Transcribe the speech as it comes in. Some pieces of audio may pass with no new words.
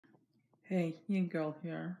Hey, you girl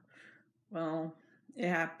here. Well, it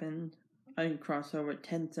happened. I crossed over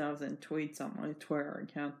 10,000 tweets on my Twitter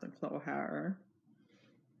account, the Clowhauer.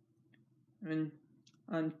 And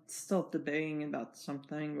I'm still debating about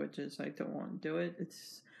something, which is I don't want to do it.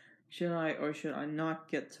 It's should I or should I not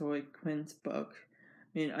get to Quinn's book?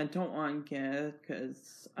 I mean, I don't want to get it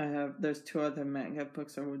because there's two other manga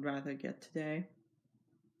books I would rather get today.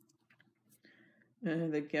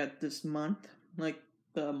 They get this month, like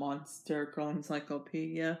the Monster Girl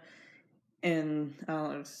Encyclopedia and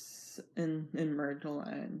Alice in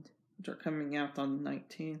Murderland, which are coming out on the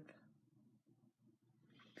 19th.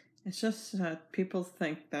 It's just that people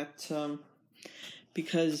think that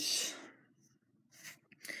because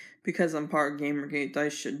I'm part of Gamergate, I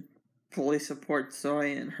should fully support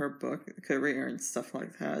Zoe and her book career and stuff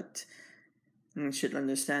like that, and should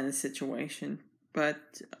understand the situation.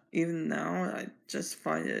 But even now, I just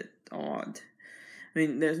find it odd. I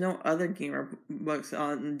mean, there's no other gamer books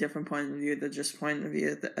on a different point of view than just point of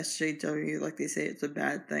view. The SJW, like they say it's a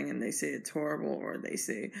bad thing and they say it's horrible, or they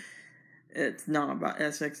say it's not about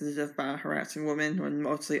ethics, it's just about harassing women, when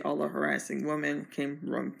mostly all the harassing women came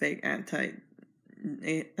from fake anti-SJWs.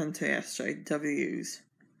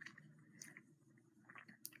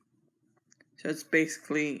 So it's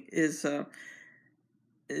basically, is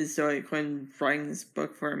Zoe Quinn writing this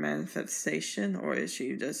book for a manifestation, or is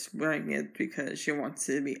she just writing it because she wants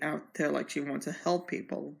to be out there, like she wants to help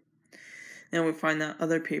people? And we find out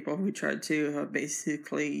other people who try to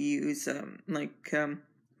basically use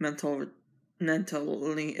mentally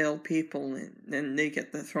ill people, and they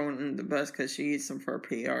get thrown in the bus because she used them for a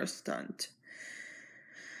PR stunt.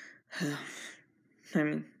 I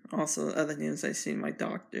mean, also other news, I see my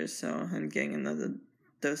doctor, so I'm getting another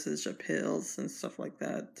dosage of pills and stuff like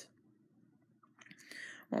that.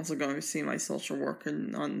 I'm also going to see my social worker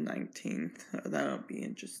on the 19th. That'll be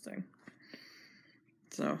interesting.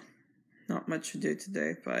 So, not much to do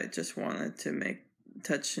today, but I just wanted to make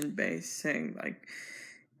touch and base, saying like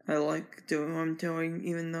I like doing what I'm doing,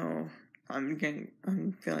 even though I'm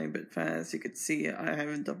feeling a bit fat. As you could see, I have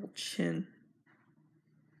a double chin.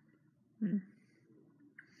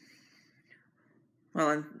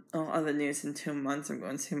 Well, in other news, in 2 months, I'm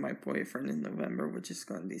going to see my boyfriend in November, which is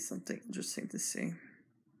going to be something interesting to see.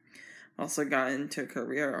 Also got into a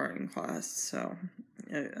career art class, so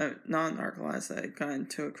not an art class. I got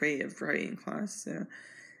into a creative writing class, so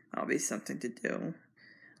that'll be something to do.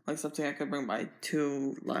 Like something I could bring my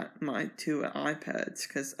two iPads,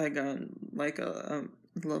 because I got like a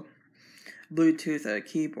Bluetooth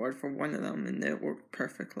keyboard for one of them, and it worked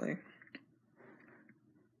perfectly.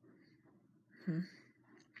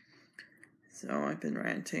 So I've been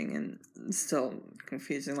ranting and still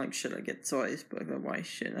confusing, like, should I get Zoe's book, or why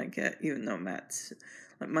shouldn't I get, even though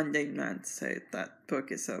Monday Matt said that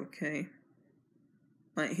book is okay.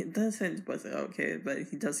 Like, he does say the book is okay, but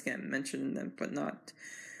he does get mentioned in it, but not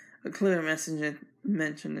a clear message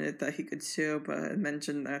mentioned it that he could sue, but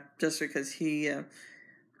mentioned that just because he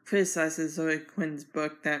criticizes Zoe Quinn's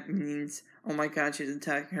book, that means, oh my god, she's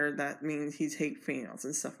attacking her, that means he's hate females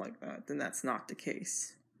and stuff like that, and that's not the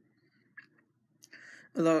case.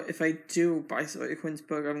 Although, if I do buy Zoe Quinn's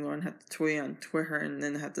book, I'm going to have to tweet on Twitter and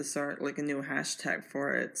then have to start, like, a new hashtag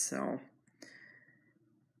for it, so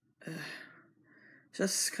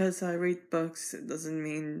just because I read books, it doesn't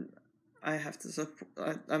mean I have to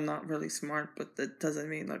support. I'm not really smart, but that doesn't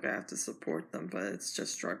mean, like, I have to support them, but it's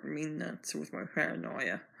just driving me nuts with my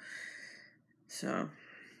paranoia. So,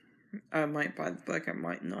 I might buy the book, I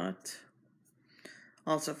might not.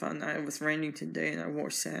 Also found out it was raining today and I wore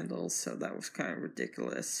sandals, so that was kind of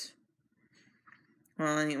ridiculous.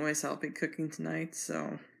 Well, anyways, I'll be cooking tonight,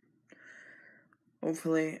 so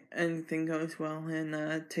hopefully anything goes well,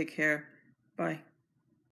 and take care. Bye.